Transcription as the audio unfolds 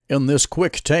In this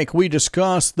quick take, we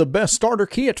discuss the best starter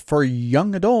kit for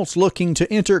young adults looking to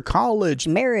enter college,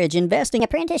 marriage, investing,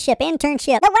 apprenticeship,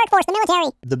 internship, the workforce, the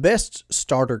military. The best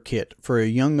starter kit for a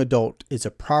young adult is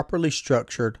a properly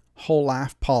structured whole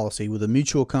life policy with a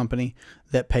mutual company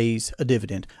that pays a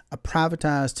dividend, a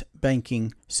privatized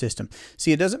banking system.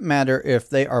 See, it doesn't matter if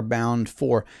they are bound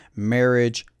for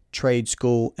marriage, trade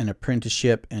school, an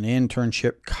apprenticeship, an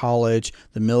internship, college,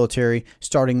 the military,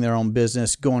 starting their own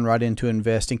business, going right into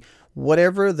investing,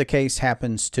 whatever the case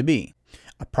happens to be.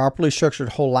 A properly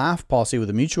structured whole life policy with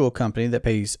a mutual company that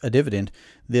pays a dividend,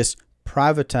 this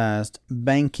privatized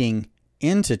banking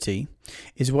entity,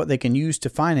 is what they can use to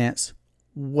finance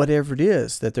whatever it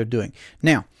is that they're doing.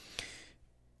 Now,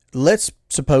 let's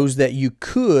suppose that you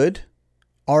could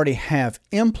already have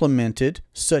implemented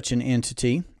such an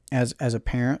entity as a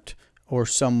parent or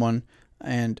someone,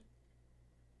 and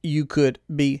you could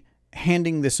be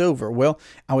handing this over. Well,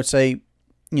 I would say,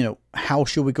 how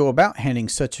should we go about handing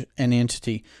such an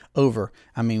entity over?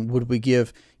 I mean, would we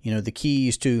give, the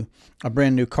keys to a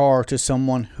brand new car to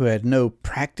someone who had no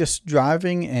practice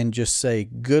driving and just say,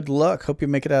 good luck, hope you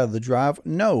make it out of the drive?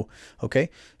 No. Okay.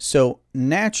 So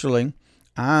naturally,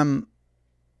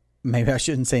 maybe I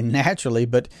shouldn't say naturally,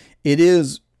 but it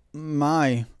is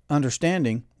my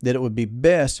understanding that it would be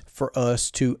best for us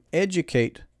to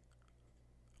educate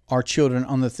our children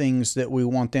on the things that we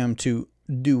want them to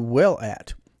do well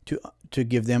at, to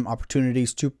give them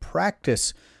opportunities to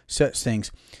practice such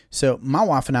things. So my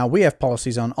wife and I, we have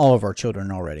policies on all of our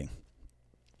children already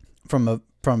from a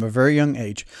very young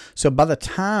age. So by the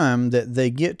time that they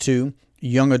get to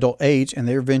young adult age and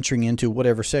they're venturing into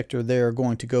whatever sector they're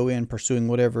going to go in, pursuing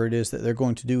whatever it is that they're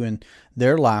going to do in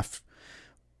their life,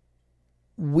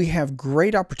 we have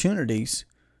great opportunities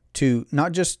to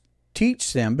not just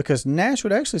teach them, because Nash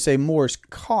would actually say more is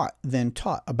caught than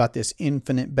taught about this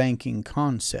infinite banking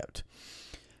concept.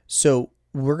 So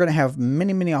we're going to have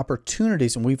many, many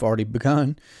opportunities, and we've already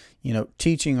begun,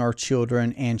 teaching our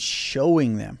children and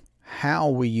showing them how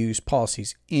we use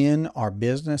policies in our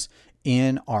business,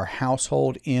 in our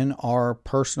household, in our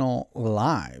personal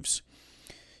lives.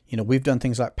 We've done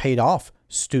things like paid off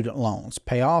student loans,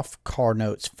 pay off car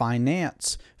notes,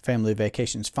 finance family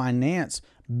vacations, finance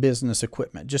business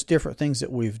equipment, just different things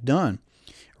that we've done,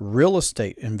 real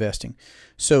estate investing.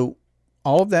 So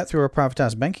all of that through our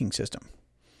privatized banking system.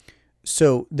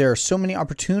 So there are so many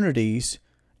opportunities,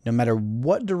 no matter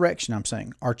what direction I'm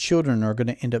saying, our children are going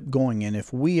to end up going in.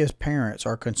 If we as parents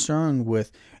are concerned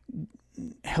with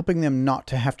helping them not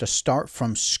to have to start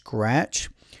from scratch,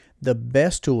 the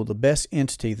best tool, the best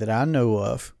entity that I know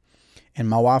of, and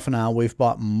my wife and I, we've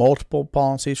bought multiple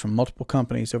policies from multiple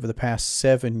companies over the past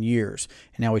 7 years.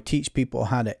 And now we teach people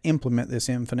how to implement this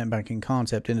infinite banking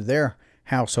concept into their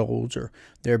households or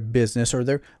their business or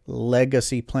their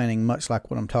legacy planning, much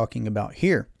like what I'm talking about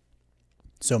here.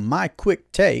 So my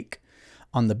quick take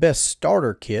on the best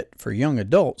starter kit for young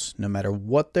adults, no matter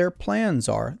what their plans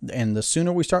are, and the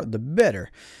sooner we start, the better.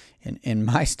 In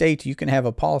my state, you can have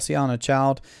a policy on a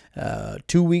child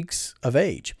 2 weeks of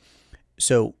age.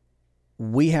 So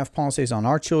we have policies on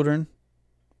our children.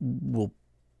 We'll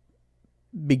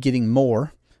be getting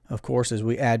more, of course, as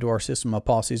we add to our system of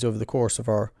policies over the course of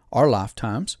our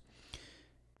lifetimes.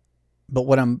 But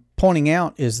what I'm pointing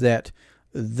out is that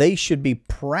they should be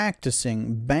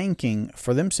practicing banking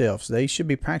for themselves. They should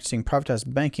be practicing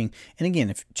privatized banking. And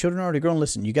again, if children are already grown,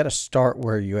 listen, you got to start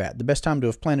where you're at. The best time to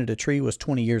have planted a tree was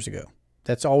 20 years ago.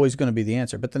 That's always going to be the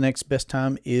answer. But the next best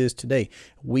time is today.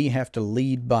 We have to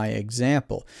lead by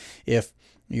example. If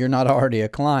you're not already a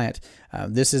client,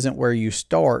 this isn't where you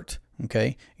start,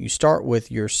 okay? You start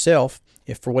with yourself.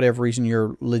 If for whatever reason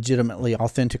you're legitimately,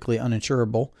 authentically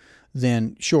uninsurable,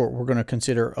 then sure, we're going to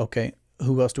consider, okay,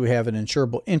 who else do we have an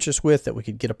insurable interest with that we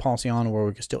could get a policy on where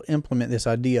we could still implement this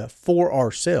idea for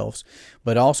ourselves,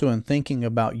 but also in thinking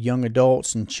about young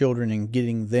adults and children and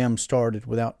getting them started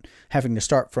without having to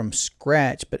start from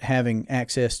scratch, but having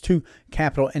access to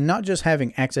capital, and not just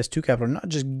having access to capital, not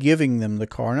just giving them the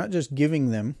car, not just giving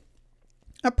them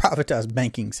a privatized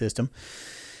banking system,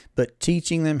 but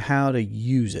teaching them how to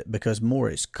use it, because more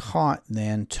is caught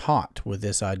than taught with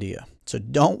this idea. So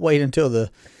don't wait until the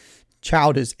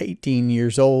child is 18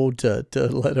 years old to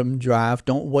let them drive.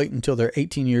 Don't wait until they're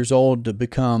 18 years old to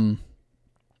become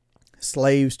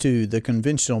slaves to the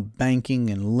conventional banking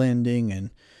and lending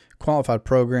and qualified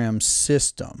program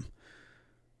system.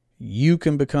 You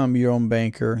can become your own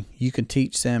banker. You can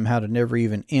teach them how to never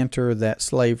even enter that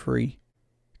slavery.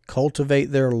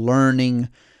 Cultivate their learning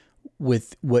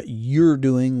with what you're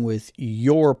doing with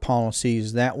your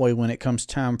policies. That way, when it comes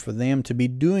time for them to be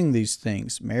doing these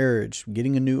things, marriage,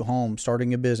 getting a new home,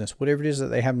 starting a business, whatever it is that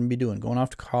they happen to be doing, going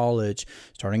off to college,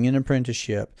 starting an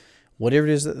apprenticeship, whatever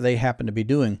it is that they happen to be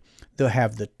doing, they'll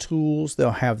have the tools,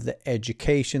 they'll have the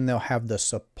education, they'll have the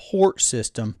support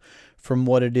system from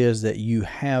what it is that you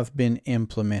have been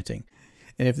implementing.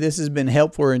 And if this has been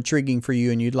helpful or intriguing for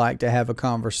you and you'd like to have a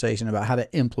conversation about how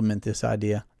to implement this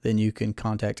idea, then you can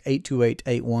contact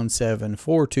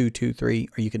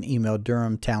 828-817-4223 or you can email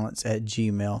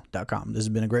durhamtalents@gmail.com. This has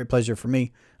been a great pleasure for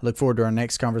me. I look forward to our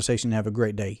next conversation. Have a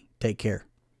great day. Take care.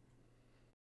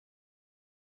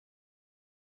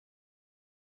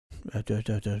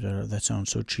 That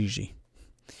sounds so cheesy.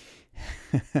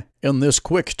 In this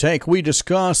quick take, we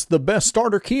discuss the best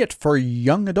starter kit for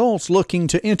young adults looking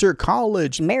to enter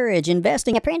college, Marriage,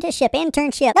 investing, apprenticeship,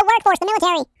 internship, the workforce, the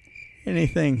military.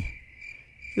 anything.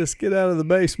 Just get out of the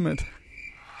basement.